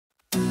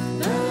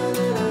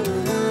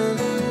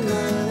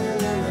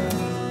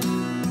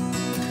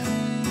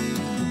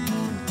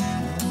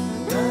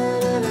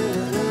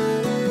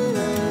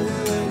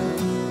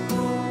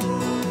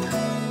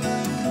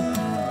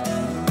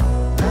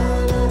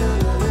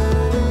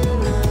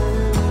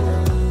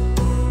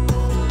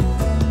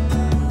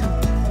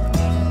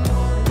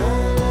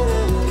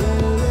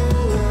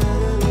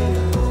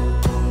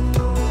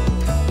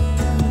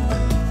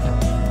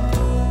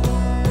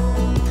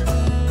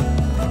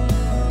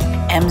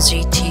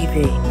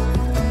MZTV.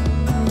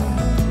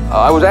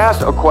 I was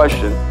asked a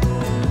question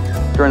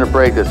during the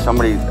break that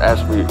somebody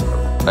asked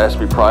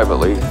me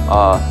privately. It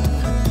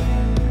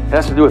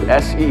has to do with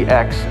sex.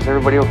 Is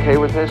everybody okay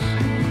with this?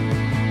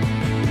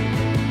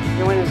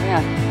 He went his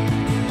hand.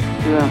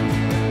 Yeah.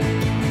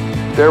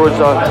 There was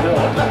a.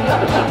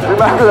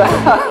 Remember that?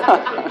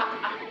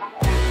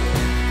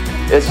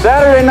 It's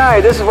Saturday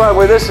night. This is why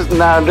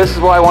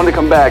I wanted to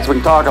come back so we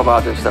can talk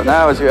about this stuff.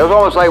 Now it was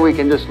almost like we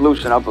can just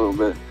loosen up a little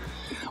bit.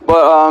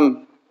 But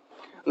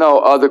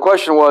no, the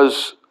question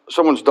was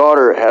someone's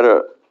daughter had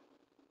a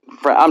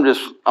friend.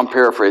 I'm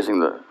paraphrasing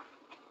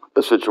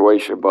the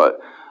situation, but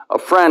a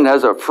friend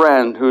has a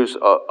friend who's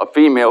a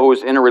female who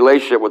is in a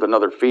relationship with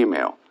another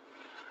female.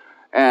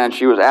 And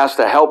she was asked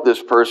to help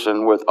this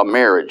person with a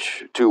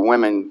marriage, two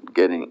women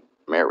getting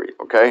married,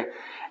 okay?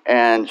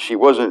 And she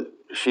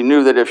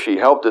knew that if she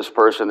helped this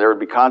person, there would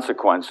be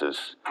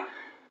consequences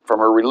from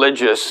her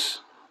religious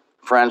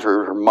friends,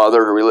 or her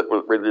mother, her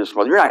religious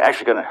mother. You're not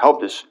actually going to help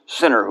this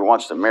sinner who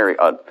wants to marry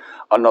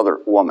another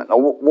woman. Now,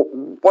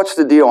 what's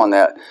the deal on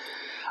that?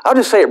 I'll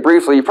just say it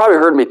briefly. You probably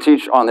heard me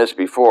teach on this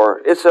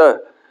before. It's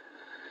a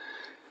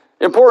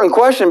important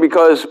question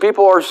because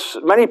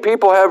many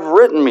people have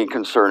written me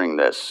concerning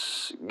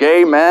this.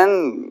 Gay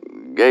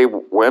men, gay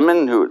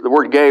women, the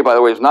word gay, by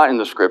the way, is not in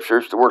the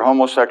scriptures. The word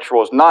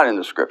homosexual is not in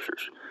the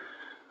scriptures.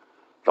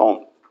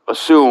 Don't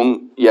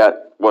assume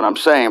yet what I'm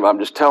saying, but I'm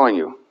just telling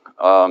you.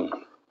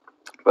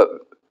 But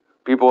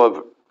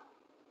people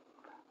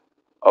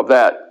of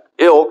that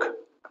ilk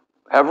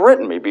have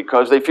written me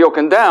because they feel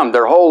condemned.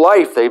 Their whole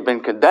life they've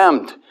been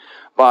condemned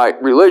by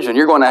religion.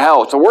 You're going to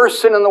hell. It's the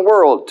worst sin in the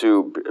world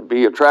to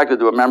be attracted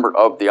to a member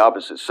of the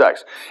opposite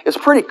sex. It's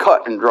pretty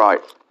cut and dry.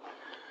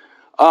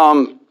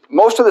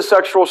 Most of the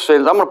sexual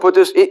sins, I'm going to put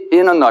this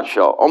in a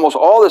nutshell. Almost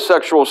all the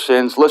sexual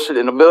sins listed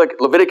in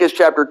Leviticus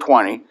chapter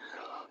 20.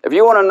 If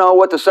you want to know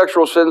what the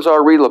sexual sins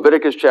are, read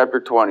Leviticus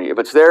chapter 20. If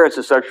it's there, it's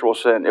a sexual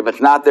sin. If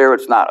it's not there,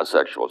 it's not a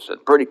sexual sin.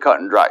 Pretty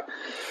cut and dry.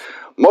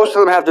 Most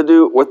of them have to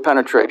do with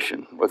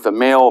penetration, with the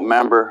male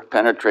member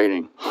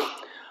penetrating.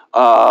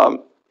 And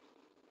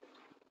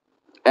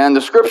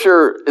the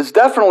scripture is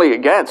definitely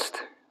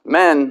against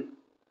men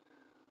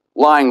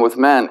lying with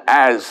men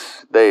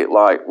as they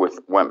lie with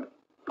women.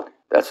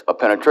 That's a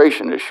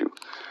penetration issue.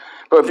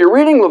 But if you're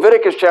reading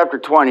Leviticus chapter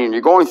 20 and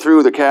you're going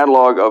through the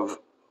catalog of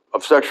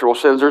sexual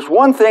sins, there's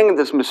one thing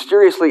that's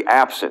mysteriously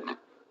absent.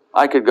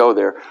 I could go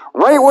there.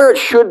 Right where it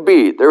should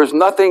be, there is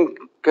nothing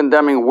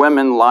condemning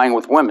women lying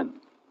with women.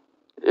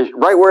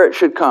 Right where it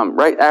should come,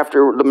 right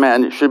after the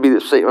men, it should be the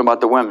statement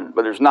about the women,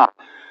 but there's not.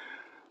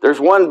 There's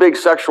one big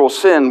sexual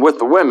sin with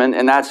the women,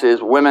 and that's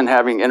women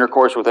having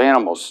intercourse with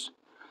animals,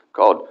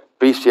 called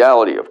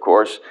bestiality, of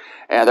course,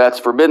 and that's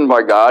forbidden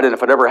by God, and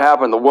if it ever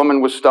happened, the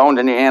woman was stoned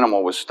and the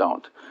animal was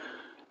stoned.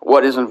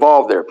 What is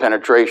involved there?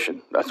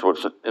 Penetration. That's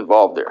what's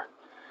involved there.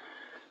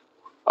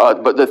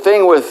 But the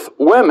thing with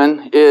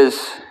women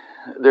is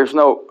there's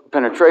no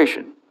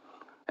penetration,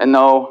 and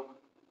no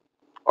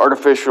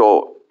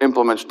artificial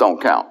implements don't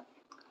count.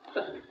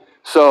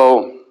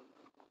 So,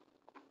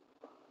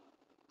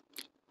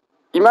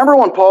 you remember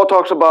when Paul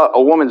talks about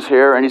a woman's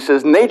hair, and he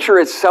says, nature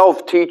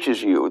itself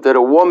teaches you that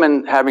a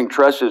woman having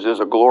tresses is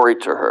a glory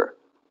to her,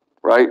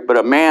 right? But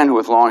a man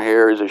with long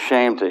hair is a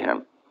shame to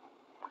him.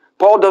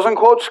 Paul doesn't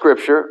quote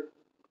scripture.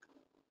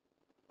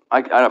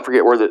 I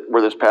forget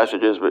where this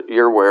passage is, but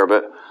you're aware of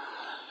it.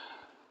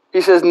 He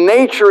says,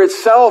 nature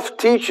itself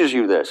teaches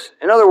you this.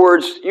 In other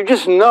words, you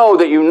just know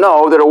that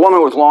a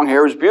woman with long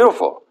hair is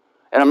beautiful,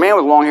 and a man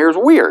with long hair is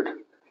weird.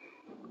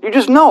 You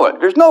just know it.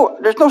 There's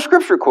no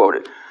scripture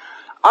quoted.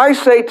 I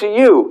say to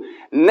you,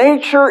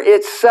 nature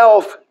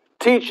itself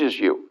teaches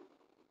you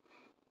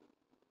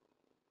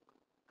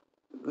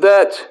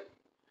that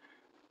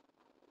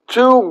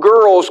two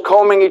girls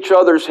combing each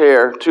other's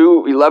hair,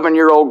 two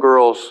 11-year-old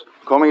girls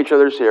combing each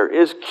other's hair,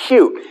 is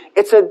cute.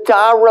 It's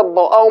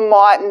adorable. Oh,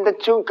 Martin, the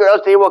two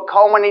girls, they were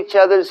combing each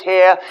other's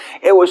hair.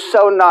 It was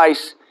so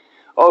nice.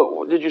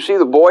 Oh, did you see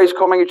the boys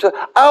combing each other?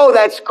 Oh,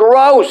 that's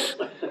gross.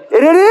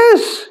 It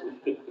is.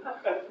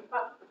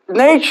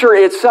 Nature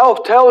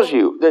itself tells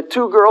you that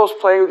two girls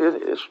playing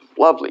is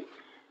lovely.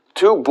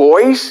 Two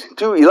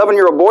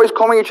 11-year-old boys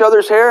combing each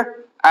other's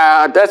hair?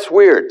 That's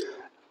weird.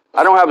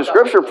 I don't have a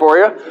scripture for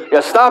you.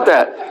 Yeah, stop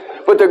that.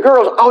 But the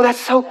girls, oh, that's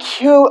so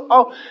cute.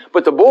 Oh,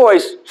 but the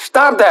boys,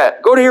 stop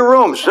that. Go to your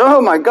rooms. Oh,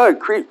 my God.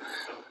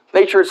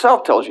 Nature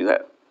itself tells you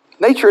that.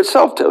 Nature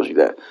itself tells you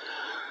that.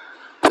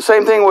 The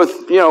same thing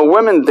with,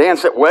 women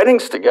dance at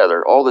weddings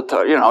together all the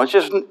time.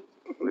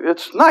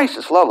 It's nice.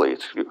 It's lovely.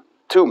 It's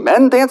two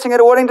men dancing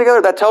at a wedding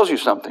together. That tells you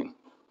something.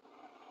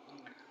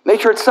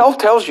 Nature itself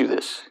tells you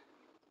this.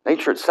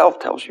 Nature itself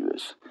tells you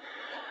this.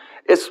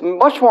 It's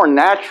much more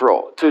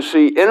natural to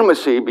see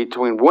intimacy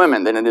between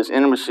women than it is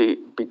intimacy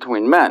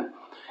between men.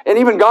 And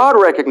even God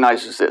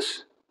recognizes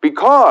this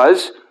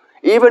because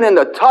even in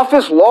the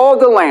toughest law of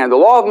the land, the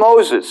law of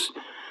Moses,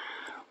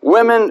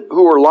 women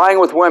who were lying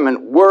with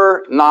women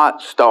were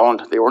not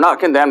stoned. They were not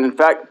condemned. In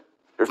fact,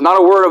 there's not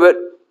a word of it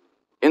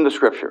in the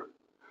scripture.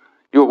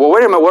 Well,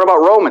 wait a minute, what about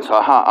Romans?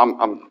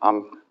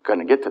 I'm going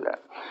to get to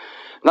that.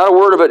 Not a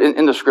word of it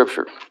in the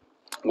Scripture.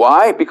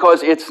 Why?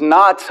 Because it's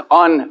not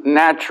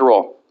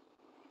unnatural.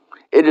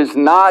 It is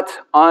not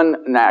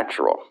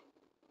unnatural.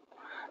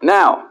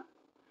 Now,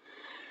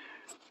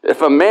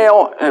 if a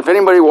male, if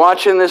anybody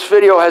watching this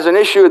video has an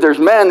issue, there's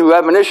men who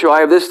have an issue,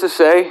 I have this to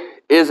say,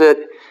 is that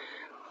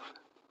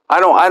I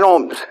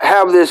don't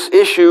have this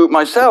issue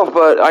myself,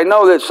 but I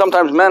know that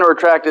sometimes men are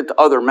attracted to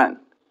other men.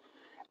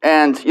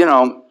 And, you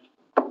know,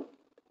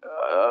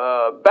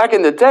 back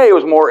in the day, it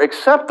was more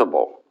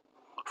acceptable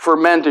for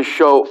men to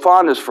show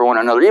fondness for one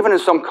another. Even in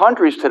some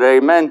countries today,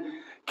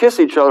 men kiss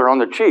each other on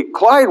the cheek.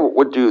 Clyde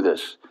would do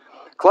this.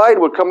 Clyde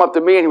would come up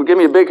to me and he would give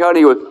me a big hug.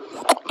 He would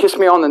kiss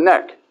me on the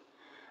neck.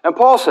 And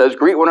Paul says,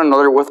 greet one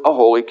another with a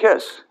holy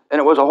kiss. And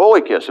it was a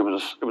holy kiss. It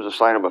was a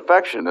sign of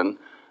affection. And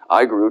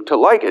I grew to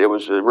like it. It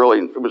was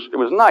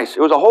nice. It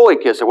was a holy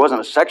kiss. It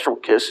wasn't a sexual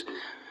kiss.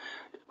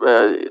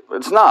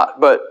 It's not.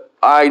 But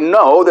I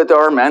know that there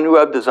are men who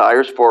have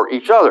desires for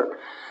each other.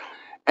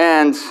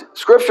 And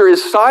Scripture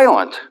is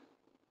silent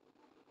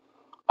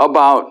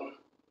about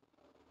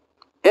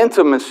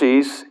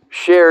intimacies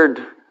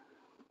shared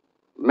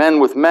men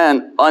with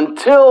men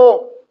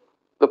until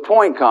the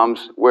point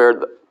comes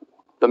where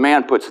the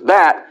man puts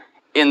that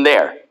in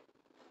there.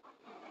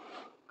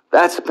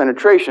 That's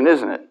penetration,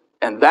 isn't it?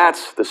 And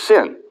that's the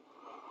sin.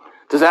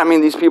 Does that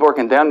mean these people are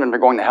condemned and they're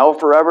going to hell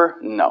forever?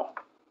 No.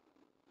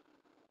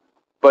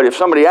 But if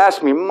somebody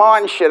asks me,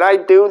 Martin, should I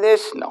do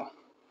this? No,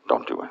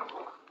 don't do it.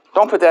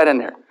 Don't put that in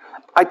there.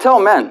 I tell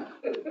men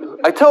who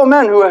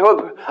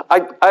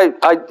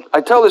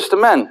I tell this to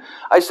men.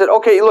 I said,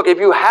 okay, look, if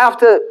you have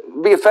to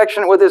be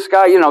affectionate with this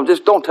guy, you know,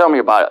 just don't tell me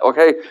about it,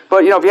 okay?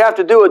 But, you know, if you have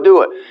to do it,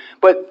 do it.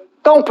 But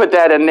don't put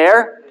that in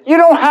there. You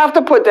don't have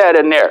to put that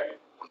in there.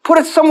 Put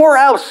it somewhere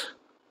else.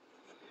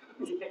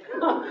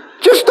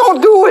 Just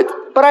don't do it.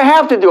 But I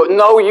have to do it.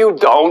 No, you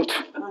don't.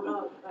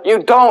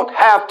 You don't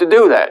have to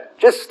do that.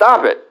 Just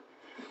stop it.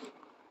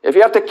 If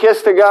you have to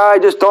kiss the guy,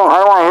 just don't. I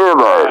don't want to hear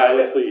about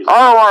it. I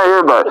don't want to hear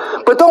about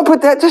it. But don't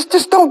put that.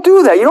 Just don't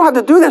do that. You don't have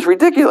to do that. It's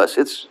ridiculous.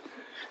 It's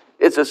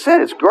a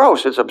sin. It's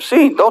gross. It's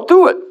obscene. Don't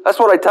do it. That's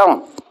what I tell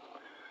them.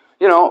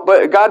 You know,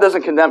 but God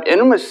doesn't condemn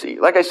intimacy.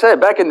 Like I said,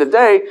 back in the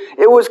day,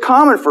 it was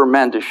common for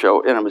men to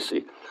show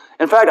intimacy.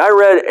 In fact, I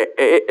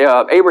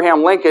read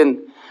Abraham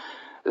Lincoln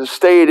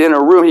stayed in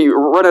a room. He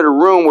rented a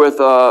room with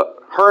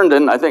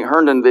Herndon. I think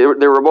Herndon, they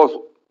were both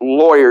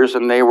lawyers,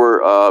 and they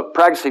were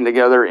practicing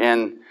together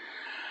in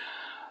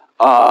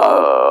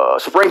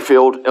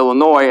Springfield,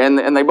 Illinois,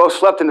 and they both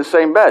slept in the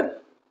same bed.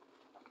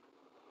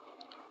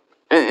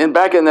 And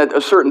back in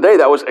a certain day,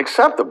 that was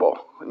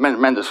acceptable,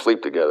 men to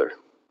sleep together.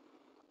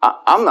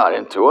 I'm not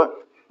into it.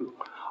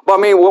 But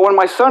I mean, when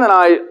my son and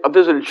I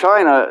visited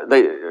China,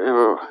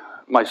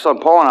 my son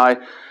Paul and I,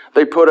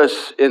 they put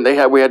us in,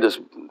 we had this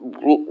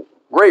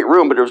great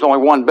room, but there was only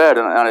one bed,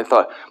 and I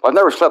thought, well, I've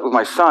never slept with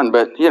my son,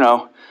 but, you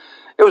know,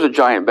 it was a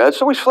giant bed,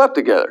 so we slept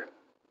together.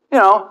 You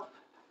know,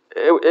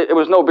 it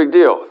was no big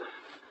deal.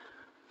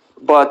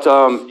 But,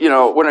 you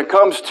know, when it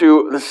comes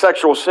to the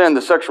sexual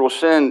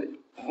sin,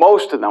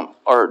 most of them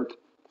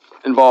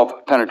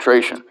involve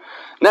penetration.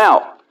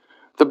 Now,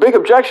 the big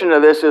objection to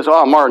this is,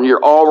 oh, Martin,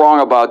 you're all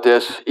wrong about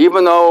this.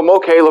 Even though,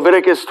 okay,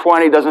 Leviticus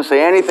 20 doesn't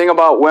say anything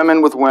about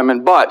women with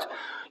women, but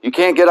you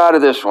can't get out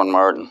of this one,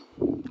 Martin.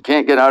 You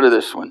can't get out of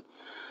this one.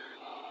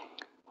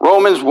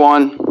 Romans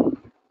 1,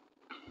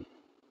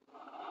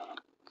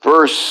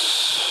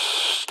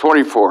 verse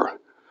 24.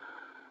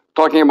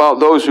 Talking about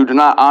those who do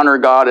not honor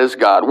God as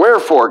God.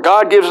 Wherefore,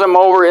 God gives them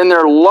over in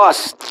their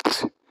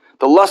lust,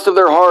 the lust of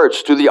their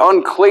hearts, to the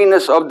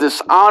uncleanness of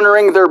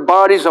dishonoring their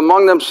bodies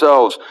among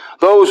themselves.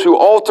 Those who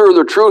alter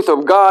the truth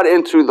of God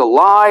into the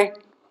lie,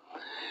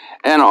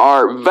 and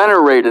are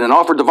venerated and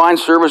offer divine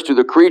service to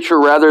the creature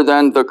rather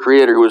than the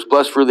Creator, who is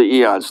blessed for the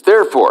eons.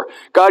 Therefore,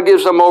 God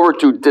gives them over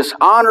to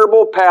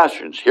dishonorable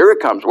passions. Here it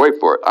comes. Wait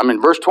for it. I'm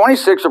in verse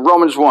 26 of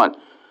Romans 1.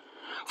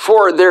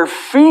 For their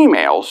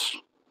females,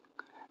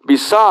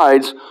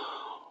 besides,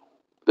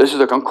 this is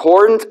a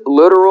concordant,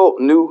 literal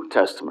New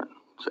Testament.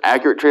 It's an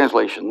accurate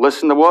translation.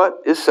 Listen to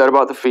what is said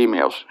about the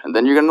females. And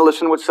then you're going to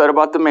listen to what's said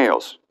about the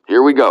males.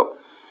 Here we go.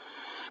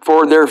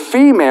 For their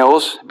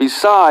females,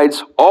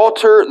 besides,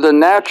 alter the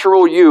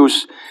natural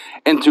use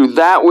into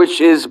that which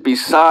is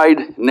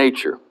beside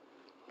nature.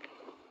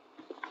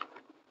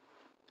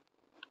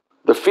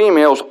 The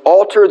females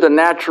alter the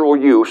natural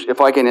use,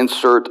 if I can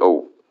insert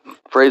a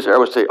phrase there, I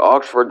would say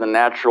Oxford, the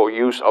natural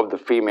use of the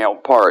female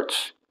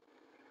parts,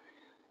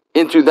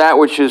 into that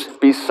which is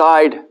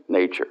beside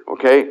nature,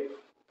 okay?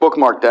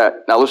 Bookmark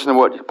that. Now listen to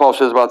what Paul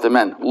says about the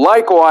men.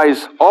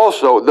 Likewise,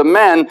 also, the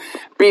men,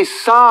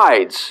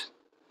 besides...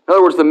 In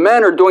other words, the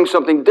men are doing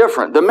something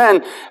different. The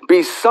men,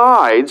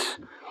 besides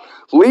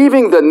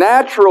leaving the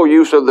natural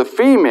use of the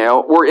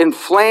female, were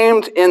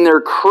inflamed in their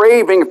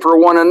craving for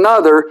one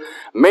another,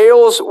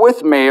 males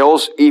with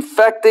males,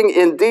 effecting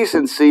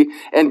indecency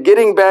and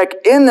getting back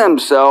in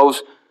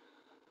themselves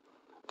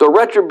the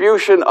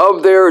retribution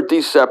of their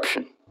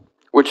deception,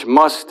 which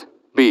must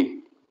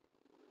be.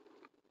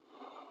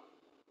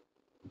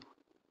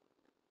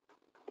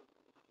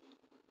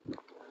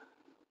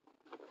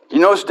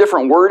 You notice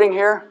different wording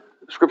here?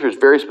 Scripture is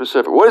very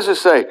specific. What does it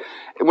say?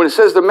 When it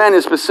says the men,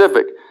 is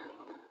specific.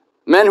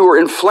 Men who are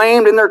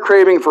inflamed in their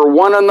craving for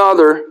one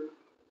another,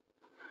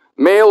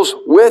 males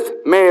with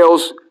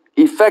males,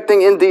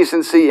 effecting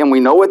indecency, and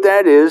we know what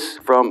that is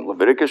from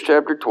Leviticus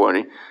chapter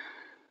 20.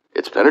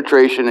 It's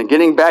penetration and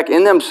getting back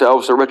in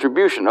themselves the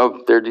retribution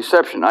of their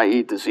deception,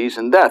 i.e. disease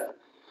and death.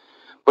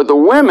 But the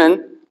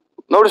women,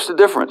 notice the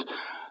difference.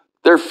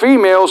 Their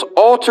females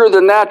alter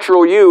the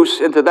natural use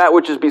into that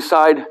which is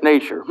beside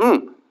nature.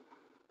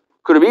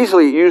 Could have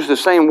easily used the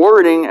same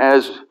wording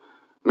as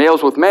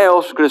males with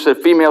males. Could have said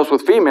females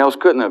with females.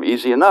 Couldn't have.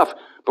 Easy enough.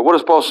 But what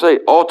does Paul say?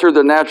 Alter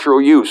the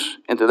natural use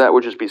into that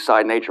which is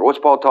beside nature. What's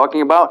Paul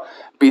talking about?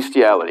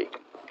 Bestiality.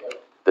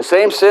 The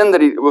same sin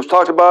that he was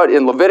talked about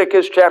in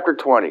Leviticus chapter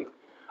 20.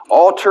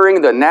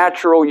 Altering the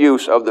natural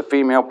use of the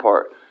female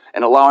part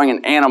and allowing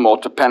an animal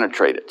to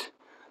penetrate it.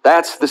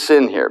 That's the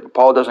sin here. But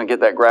Paul doesn't get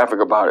that graphic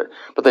about it.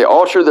 But they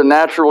alter the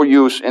natural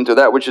use into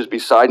that which is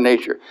beside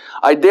nature.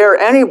 I dare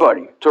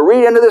anybody to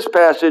read into this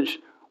passage,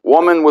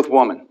 woman with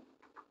woman.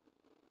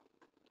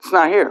 It's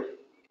not here.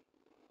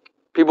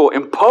 People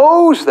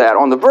impose that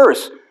on the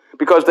verse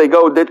because they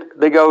go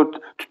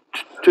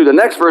to the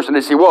next verse and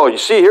they say, well, you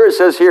see here, it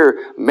says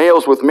here,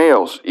 males with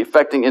males,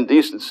 effecting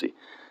indecency,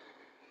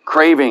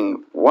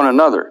 craving one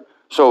another.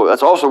 So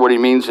that's also what he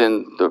means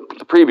in the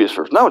previous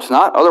verse. No, it's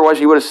not. Otherwise,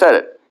 he would have said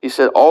it. He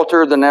said,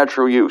 alter the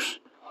natural use.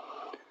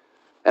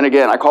 And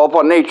again, I call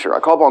upon nature. I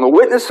call upon the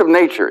witness of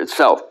nature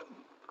itself,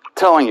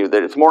 telling you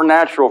that it's more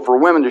natural for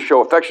women to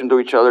show affection to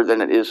each other than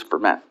it is for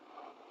men.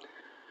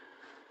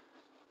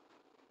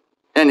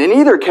 And in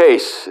either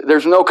case,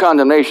 there's no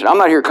condemnation. I'm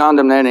not here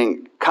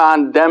condemning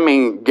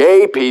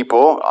gay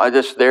people. I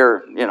just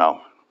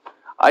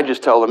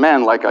tell the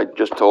men like I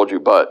just told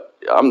you, but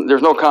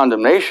there's no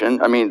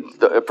condemnation. I mean,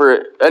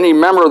 for any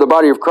member of the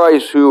body of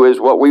Christ who is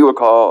what we would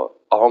call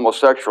a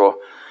homosexual,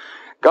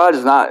 God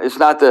is not, it's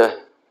not the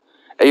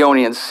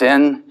Aeonian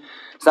sin.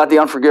 It's not the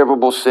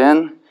unforgivable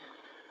sin.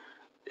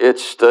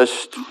 It's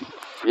just,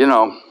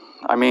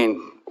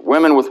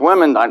 women with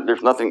women,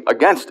 there's nothing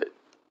against it.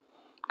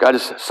 God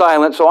is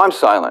silent, so I'm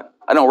silent.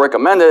 I don't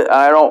recommend it.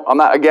 I'm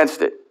not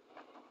against it.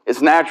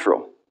 It's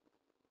natural.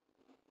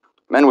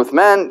 Men with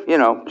men,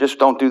 just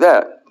don't do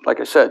that, like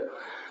I said.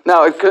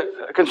 Now,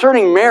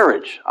 concerning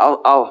marriage,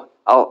 I'll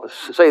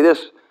say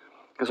this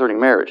concerning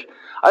marriage.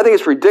 I think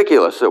it's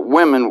ridiculous that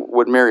women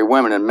would marry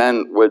women and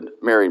men would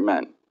marry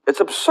men.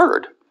 It's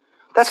absurd.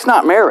 That's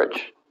not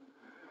marriage.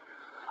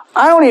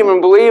 I don't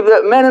even believe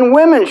that men and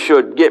women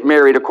should get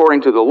married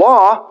according to the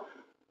law.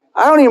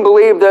 I don't even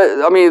believe that,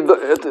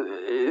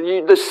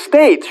 the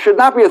state should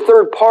not be a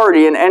third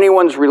party in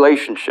anyone's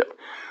relationship.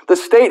 The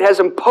state has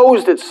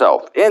imposed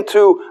itself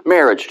into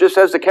marriage, just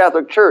as the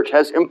Catholic Church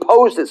has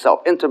imposed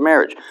itself into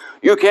marriage.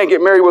 You can't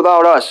get married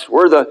without us.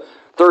 We're the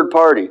third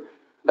party.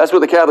 That's what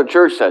the Catholic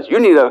Church says.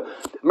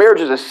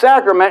 Marriage is a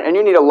sacrament and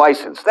you need a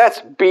license.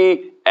 That's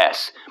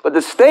BS. But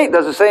the state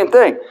does the same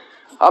thing.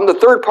 I'm the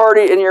third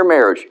party in your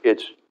marriage.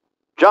 It's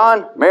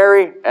John,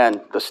 Mary, and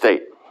the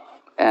state.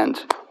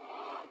 And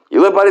you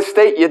live by the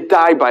state, you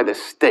die by the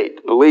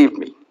state. Believe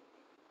me.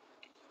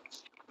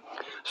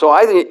 So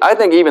I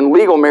think even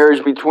legal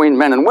marriage between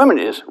men and women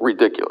is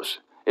ridiculous.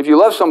 If you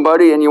love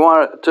somebody and you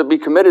want to be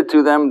committed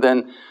to them,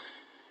 then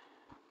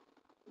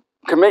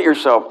commit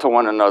yourself to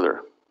one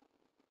another.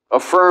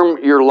 Affirm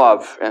your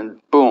love,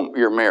 and boom,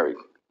 you're married.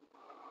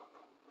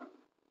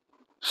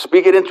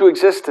 Speak it into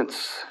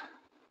existence.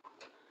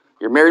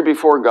 You're married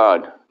before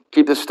God.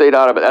 Keep the state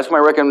out of it. That's my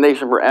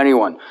recommendation for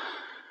anyone.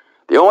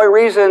 The only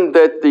reason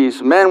that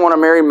these men want to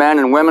marry men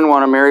and women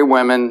want to marry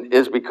women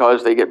is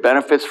because they get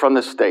benefits from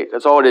the state.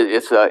 That's all it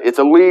is. It's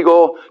a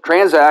legal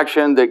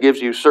transaction that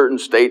gives you certain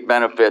state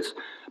benefits,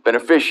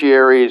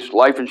 beneficiaries,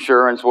 life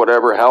insurance,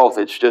 whatever, health.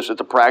 It's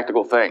a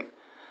practical thing.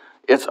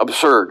 It's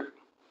absurd.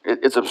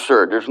 It's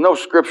absurd. There's no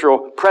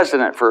scriptural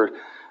precedent for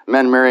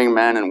men marrying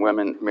men and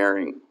women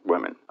marrying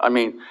women. I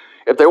mean,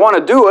 if they want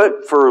to do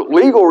it for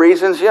legal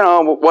reasons,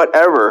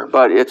 whatever,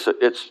 but it's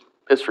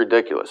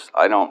ridiculous.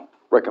 I don't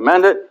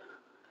recommend it.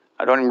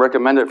 I don't even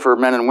recommend it for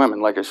men and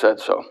women, like I said,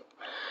 so.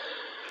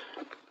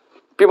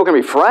 People can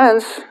be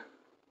friends.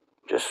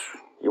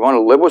 You want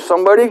to live with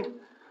somebody?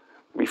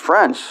 Be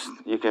friends.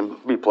 You can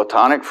be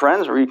platonic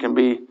friends, or you can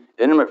be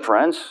intimate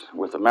friends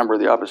with a member of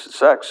the opposite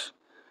sex.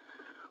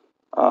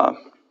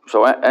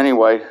 So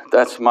anyway,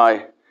 that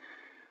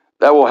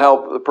will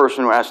help the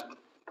person who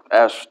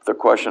asked the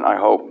question, I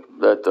hope,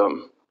 that,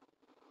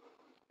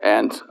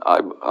 and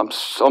I'm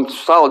some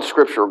solid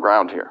scriptural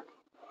ground here.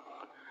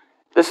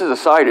 This is a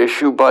side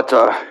issue, but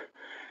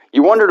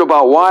you wondered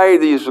about why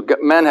these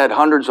men had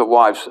hundreds of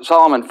wives.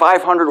 Solomon,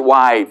 500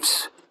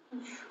 wives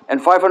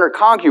and 500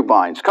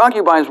 concubines.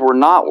 Concubines were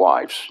not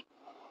wives.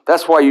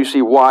 That's why you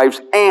see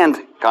wives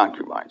and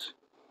concubines.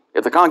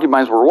 If the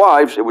concubines were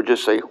wives, it would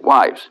just say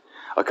wives.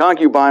 A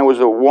concubine was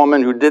a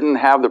woman who didn't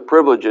have the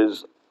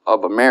privileges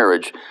of a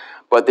marriage,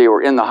 but they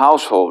were in the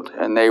household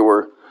and they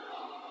were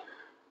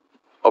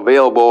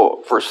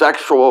available for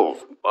sexual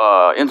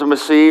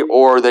intimacy,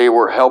 or they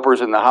were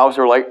helpers in the house.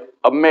 They were like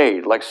a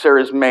maid, like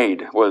Sarah's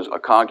maid was a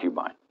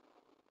concubine,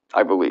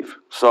 I believe.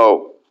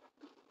 So,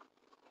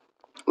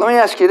 let me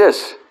ask you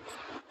this.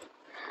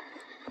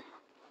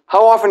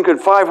 How often could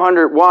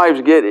 500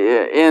 wives get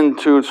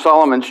into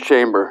Solomon's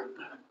chamber?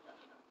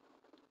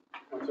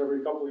 Once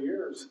every couple of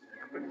years.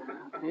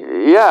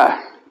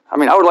 Yeah. I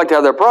mean, I would like to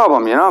have that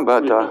problem, you know,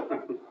 but...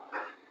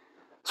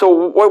 So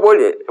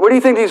what do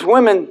you think these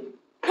women...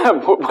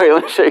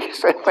 Waylon, shake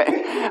his head.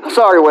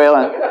 Sorry,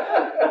 Waylon.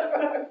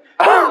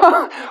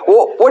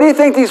 Well, what do you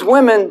think these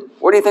women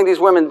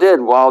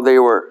did while they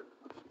were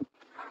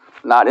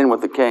not in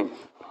with the king?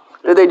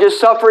 Did they just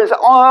suffer and say,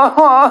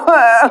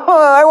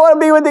 I want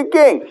to be with the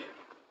king?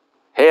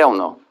 Hell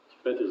no.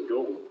 Spent his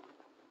gold.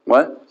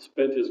 What?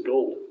 Spent his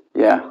gold.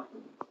 Yeah.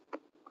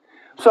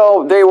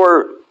 So they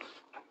were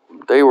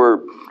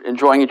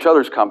enjoying each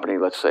other's company,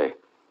 let's say.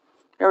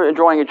 They were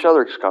enjoying each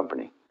other's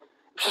company.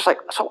 It's just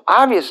like so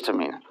obvious to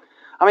me.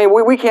 I mean,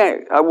 we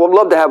can't, I would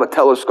love to have a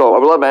telescope. I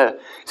would love to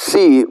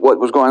see what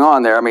was going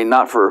on there. I mean,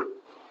 not for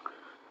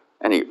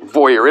any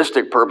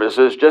voyeuristic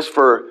purposes, just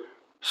for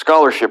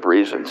scholarship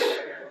reasons.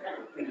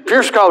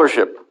 Pure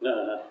scholarship.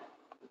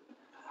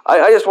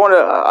 I just want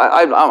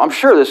to, I'm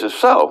sure this is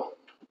so.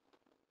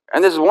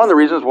 And this is one of the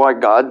reasons why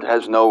God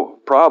has no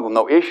problem,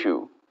 no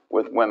issue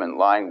with women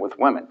lying with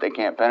women. They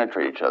can't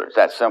penetrate each other. It's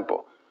that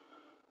simple.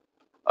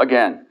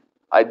 Again,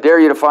 I dare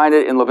you to find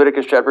it in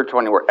Leviticus chapter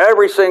 20, where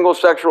every single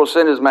sexual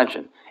sin is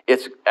mentioned.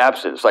 It's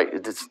absent. It's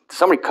like, did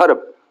somebody cut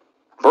a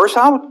verse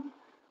out?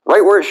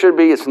 Right where it should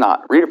be, it's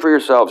not. Read it for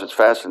yourselves. It's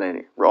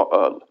fascinating.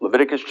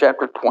 Leviticus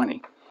chapter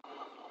 20.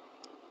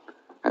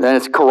 And then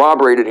it's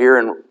corroborated here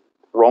in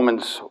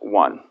Romans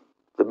 1.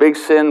 The big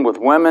sin with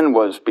women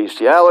was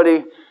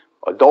bestiality.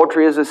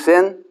 Adultery is a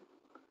sin.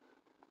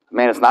 A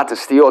man is not to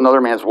steal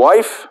another man's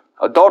wife.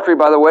 Adultery,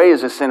 by the way,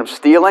 is a sin of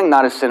stealing,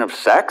 not a sin of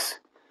sex.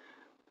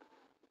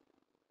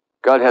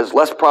 God has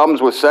less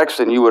problems with sex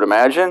than you would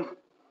imagine.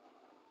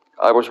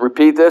 I will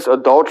repeat this.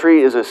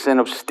 Adultery is a sin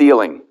of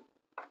stealing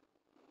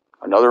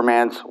another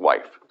man's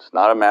wife. It's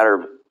not a matter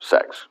of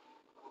sex.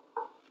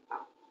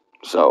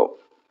 So,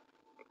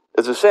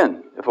 it's a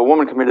sin. If a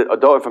woman committed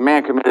adultery with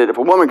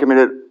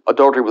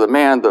a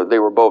man, they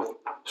were both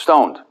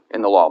stoned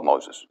in the law of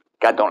Moses.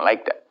 God don't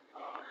like that.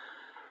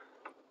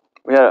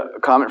 We had a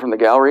comment from the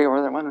gallery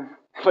over there.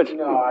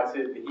 No, I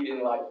said he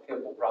didn't like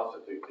temple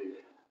prostitutes either.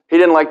 He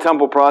didn't like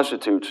temple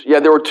prostitutes. Yeah,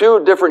 there were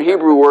two different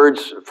Hebrew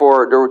words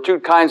there were two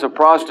kinds of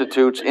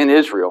prostitutes in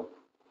Israel.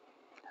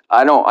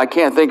 I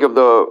can't think of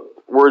the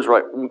words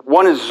right.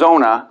 One is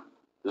zona.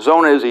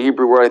 Zona is a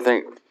Hebrew word, I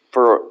think,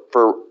 for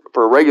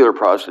a regular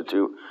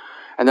prostitute.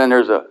 And then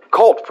there's a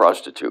cult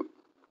prostitute,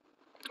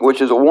 which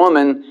is a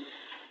woman.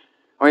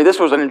 I mean, this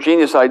was an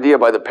ingenious idea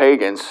by the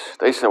pagans.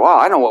 They said, wow,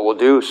 I know what we'll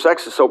do.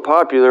 Sex is so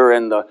popular,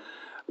 and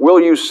we'll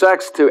use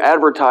sex to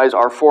advertise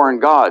our foreign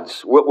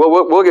gods.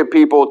 We'll get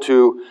people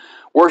to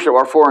worship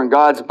our foreign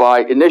gods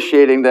by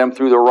initiating them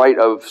through the rite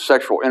of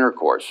sexual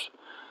intercourse.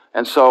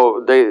 And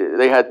so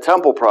they had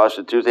temple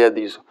prostitutes. They had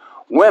these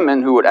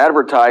women who would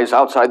advertise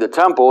outside the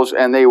temples,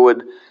 and they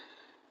would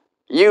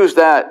use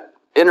that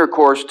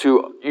intercourse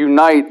to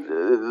unite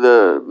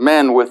the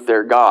men with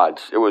their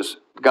gods.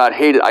 God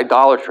hated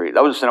idolatry.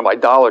 That was a sin of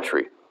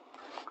idolatry.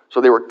 So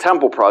they were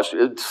temple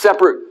prostitutes.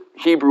 Separate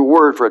Hebrew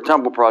word for a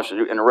temple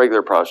prostitute and a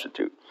regular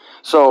prostitute.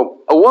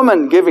 So a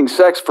woman giving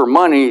sex for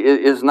money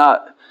is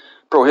not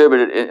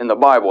prohibited in the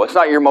Bible. It's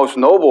not your most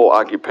noble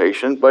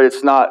occupation, but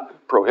it's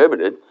not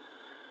prohibited.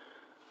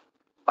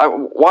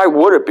 Why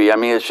would it be? I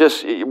mean, it's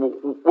just,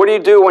 what do you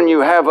do when you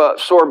have a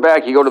sore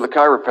back? You go to the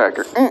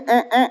chiropractor,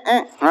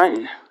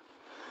 right?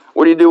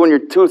 What do you do when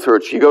your tooth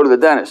hurts? You go to the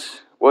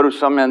dentist. What do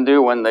some men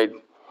do when they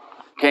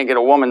can't get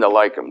a woman to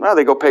like them? Well,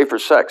 they go pay for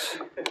sex.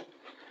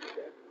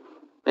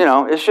 You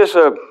know, it's just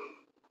a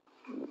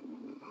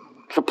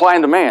supply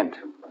and demand.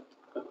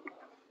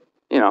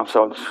 You know,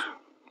 so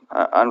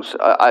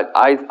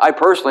I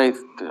personally,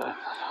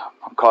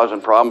 I'm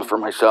causing problems for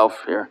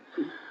myself here.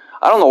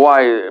 I don't know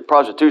why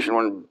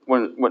prostitution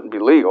wouldn't be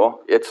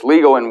legal. It's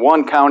legal in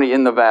one county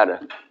in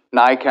Nevada.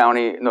 Nye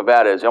County,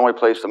 Nevada is the only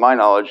place, to my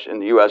knowledge, in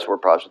the U.S. where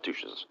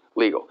prostitution is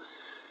legal.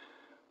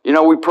 You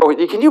know,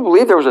 can you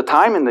believe there was a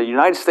time in the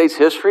United States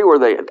history where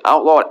they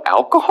outlawed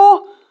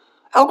alcohol?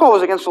 Alcohol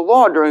was against the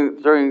law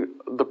during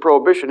the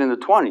Prohibition in the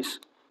 20s.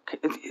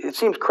 It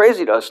seems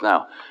crazy to us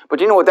now.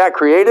 But you know what that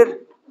created?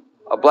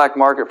 A black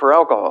market for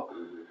alcohol.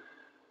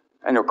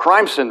 And there were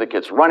crime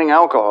syndicates running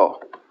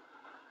alcohol.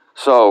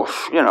 So,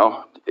 you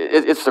know,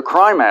 it's the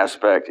crime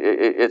aspect.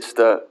 It's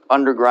the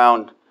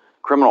underground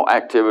criminal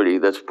activity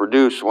that's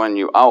produced when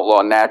you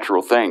outlaw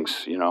natural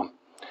things, you know.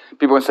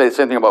 People can say the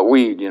same thing about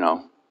weed, you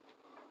know.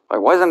 Like,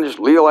 why doesn't it just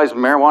legalize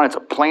marijuana? It's a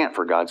plant,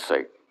 for God's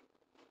sake.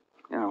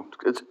 You know,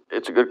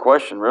 it's a good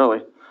question,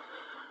 really.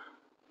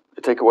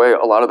 To take away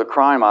a lot of the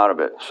crime out of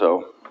it.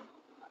 So,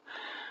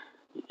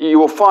 you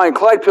will find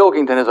Clyde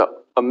Pilkington has an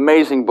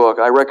amazing book.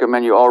 I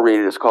recommend you all read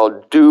it. It's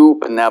called Do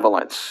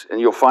Benevolence.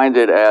 And you'll find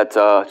it at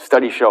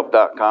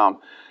studyshelf.com.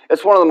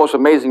 It's one of the most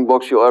amazing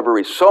books you'll ever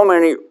read.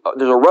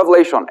 There's a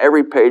revelation on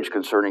every page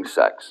concerning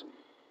sex.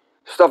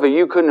 stuff that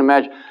you couldn't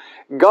imagine.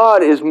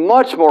 God is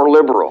much more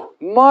liberal,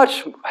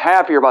 much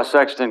happier about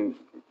sex than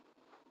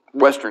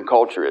Western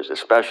culture is,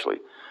 especially.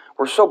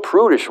 We're so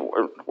prudish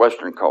in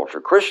Western culture.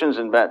 Christians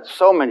invent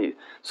so many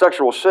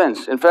sexual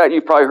sins. In fact,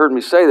 you've probably heard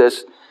me say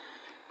this.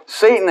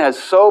 Satan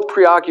has so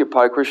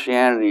preoccupied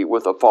Christianity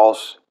with a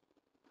false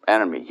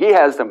enemy. He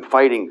has them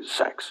fighting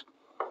sex.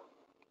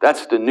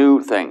 That's the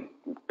new thing,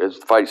 is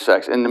fight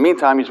sex. In the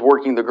meantime, he's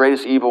working the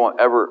greatest evil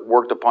ever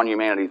worked upon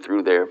humanity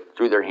through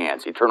their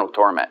hands, eternal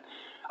torment.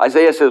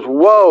 Isaiah says,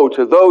 woe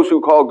to those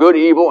who call good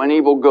evil and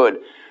evil good.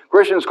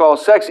 Christians call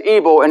sex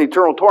evil and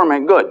eternal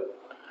torment good.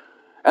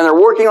 And they're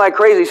working like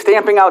crazy,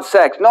 stamping out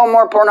sex. No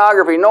more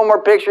pornography, no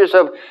more pictures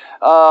of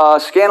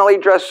scantily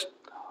dressed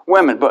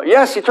women. But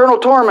yes, eternal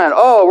torment.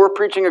 Oh, we're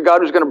preaching a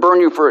God who's going to burn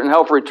you in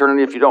hell for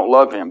eternity if you don't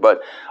love him.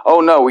 But,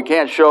 oh no, we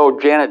can't show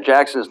Janet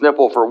Jackson's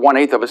nipple for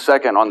 1/8 of a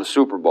second on the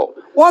Super Bowl.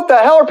 What the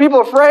hell are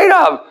people afraid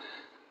of?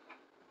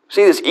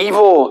 See this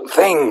evil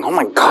thing. Oh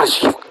my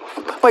gosh,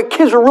 my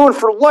kids are ruined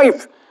for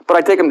life. But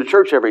I take them to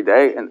church every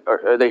day, and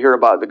they hear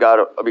about the God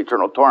of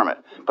eternal torment.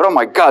 But oh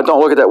my God, don't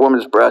look at that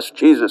woman's breast.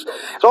 Jesus.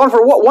 It's on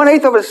for what,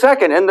 1/8 of a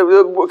second, and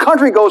the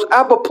country goes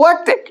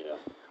apoplectic.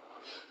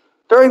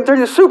 During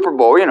the Super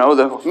Bowl, you know,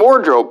 the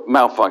wardrobe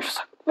malfunctions.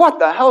 What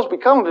the hell's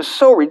become of this?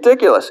 So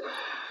ridiculous.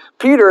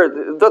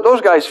 Peter, those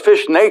guys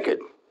fished naked.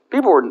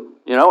 People were,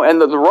 you know, and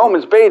the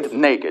Romans bathed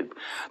naked.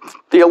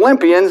 The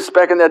Olympians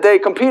back in that day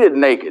competed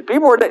naked.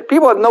 People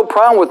had no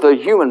problem with the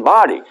human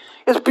body.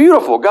 It's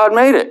beautiful. God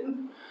made it.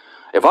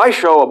 If I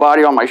show a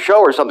body on my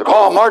show or something,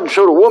 oh, Martin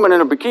showed a woman in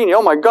a bikini,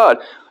 oh my God.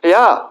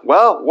 Yeah,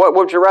 well, what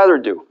would you rather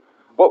do?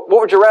 What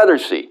would you rather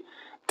see?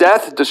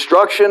 Death,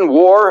 destruction,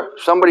 war,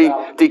 somebody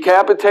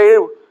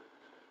decapitated?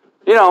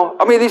 You know,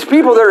 I mean, these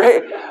people that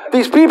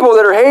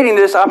are hating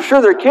this, I'm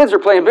sure their kids are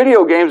playing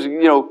video games,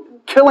 you know,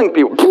 killing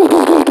people,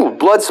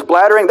 blood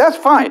splattering, that's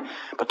fine.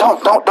 But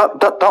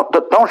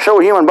don't show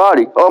a human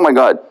body. Oh my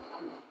God.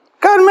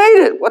 God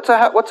made it. What's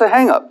a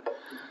hang up?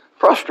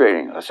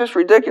 Frustrating. That's just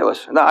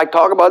ridiculous. Now, I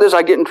talk about this,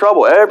 I get in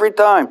trouble every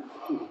time.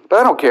 But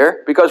I don't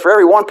care, because for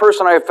every one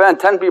person I offend,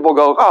 10 people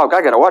go, oh,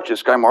 I got to watch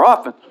this guy more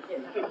often.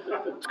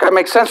 This guy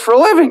makes sense for a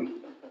living.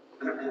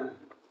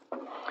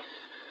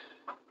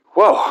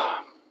 Whoa.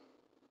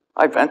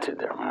 I vented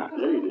there,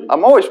 man.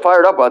 I'm always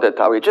fired up about that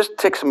topic. It just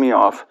ticks me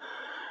off.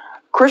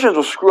 Christians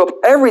will screw up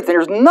everything.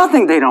 There's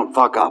nothing they don't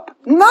fuck up.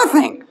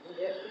 Nothing.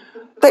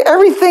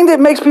 Everything that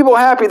makes people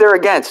happy, they're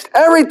against.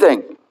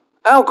 Everything.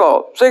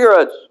 Alcohol,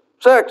 cigarettes,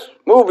 sex,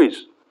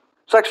 movies,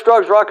 sex,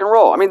 drugs, rock and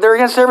roll. I mean, they're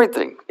against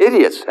everything.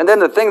 Idiots. And then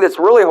the thing that's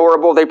really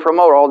horrible, they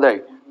promote all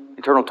day.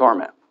 Eternal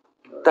torment.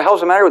 What the hell's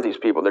the matter with these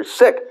people? They're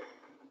sick.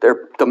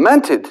 They're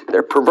demented.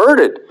 They're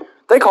perverted.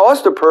 They call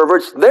us the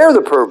perverts. They're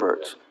the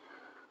perverts.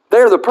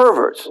 They're the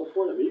perverts. Don't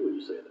point at me when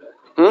you say that.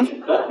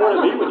 Don't point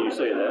at me when you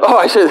say that. Oh,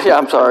 I said, yeah,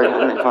 I'm sorry.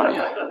 Funny.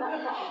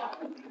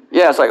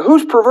 Yeah, it's like,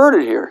 who's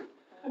perverted here?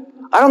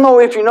 I don't know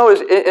if you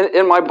noticed,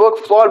 in my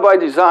book, Flawed by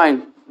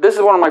Design, this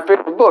is one of my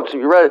favorite books. If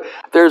you read it,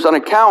 there's an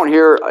account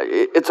here.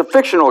 It's a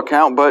fictional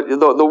account, but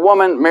the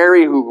woman,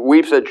 Mary, who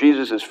weeps at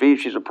Jesus' feet,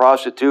 she's a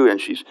prostitute, and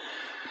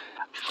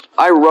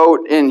I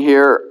wrote in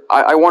here,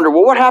 I wonder,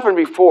 well, what happened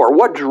before?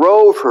 What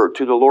drove her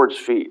to the Lord's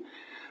feet?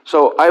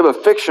 So I have a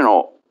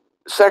fictional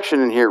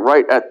section in here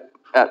right at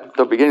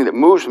the beginning that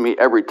moves me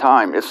every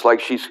time. It's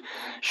like she's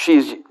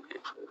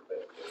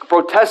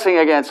protesting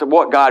against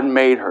what God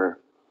made her.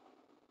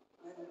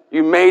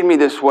 You made me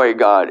this way,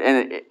 God.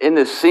 And in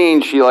this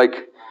scene, she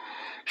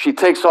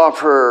takes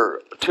off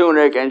her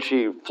tunic and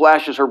she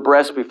flashes her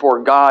breast before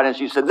God and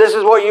she said, this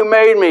is what you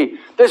made me.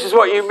 This is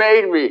what you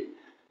made me.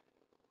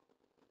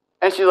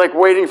 And she's like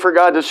waiting for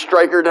God to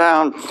strike her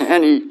down.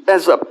 And he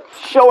ends up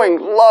showing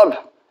love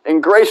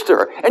and grace to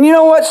her. And you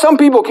know what? Some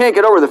people can't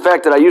get over the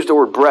fact that I used the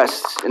word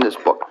breasts in this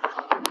book.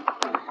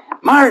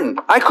 Martin,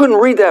 I couldn't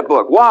read that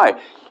book. Why?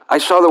 I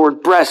saw the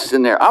word breasts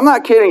in there. I'm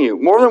not kidding you.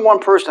 More than one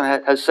person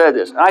has said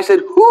this. And I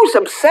said, who's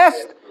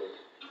obsessed?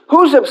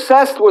 Who's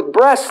obsessed with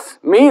breasts,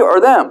 me or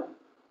them?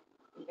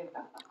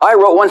 I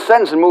wrote one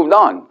sentence and moved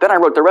on. Then I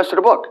wrote the rest of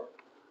the book.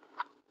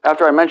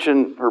 After I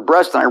mentioned her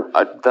breast, then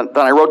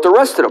I wrote the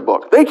rest of the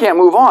book. They can't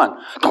move on.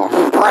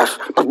 Breast.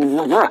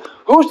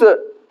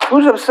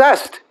 Who's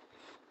obsessed?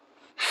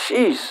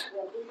 Jeez.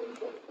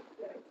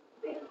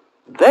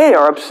 They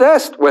are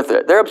obsessed with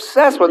it. They're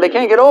obsessed with it. They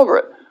can't get over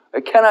it.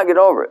 They cannot get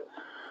over it.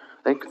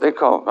 They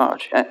call,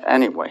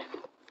 anyway.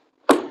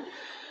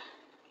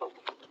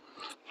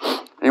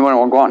 Anyone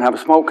want to go out and have a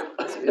smoke?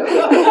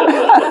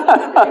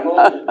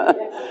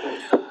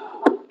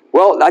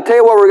 Well, I tell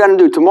you what we're going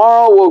to do.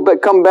 Tomorrow we'll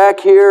come back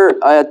here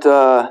at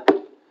 9.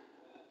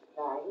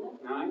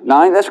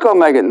 Let's go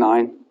make it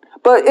 9.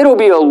 But it'll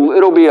be a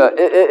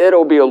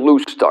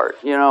loose start.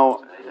 You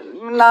know,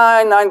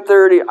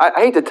 9:30.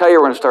 I hate to tell you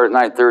we're going to start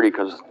at 9:30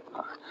 because.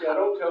 Yeah,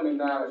 don't tell me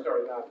 9 and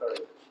start at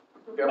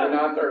 9:30. Tell me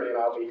 9:30 and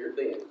I'll be here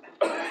then.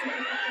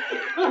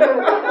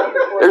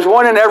 There's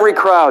one in every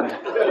crowd.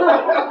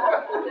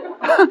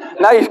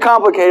 Now you've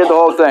complicated the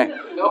whole thing.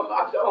 No,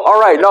 I don't. All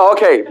right, no,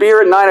 okay. Be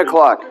here at 9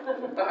 o'clock.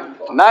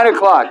 9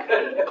 o'clock.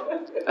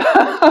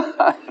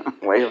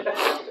 Wait.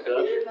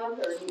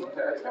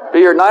 Be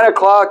here at 9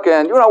 o'clock,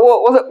 and you know,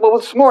 well,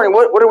 this morning,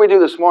 what did we do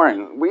this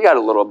morning? We got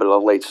a little bit of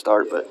a late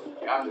start, but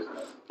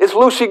it's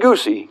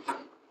loosey-goosey.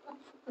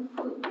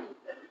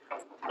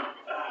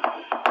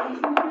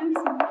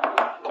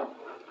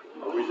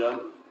 Are we done?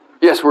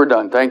 Yes, we're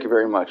done. Thank you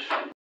very much.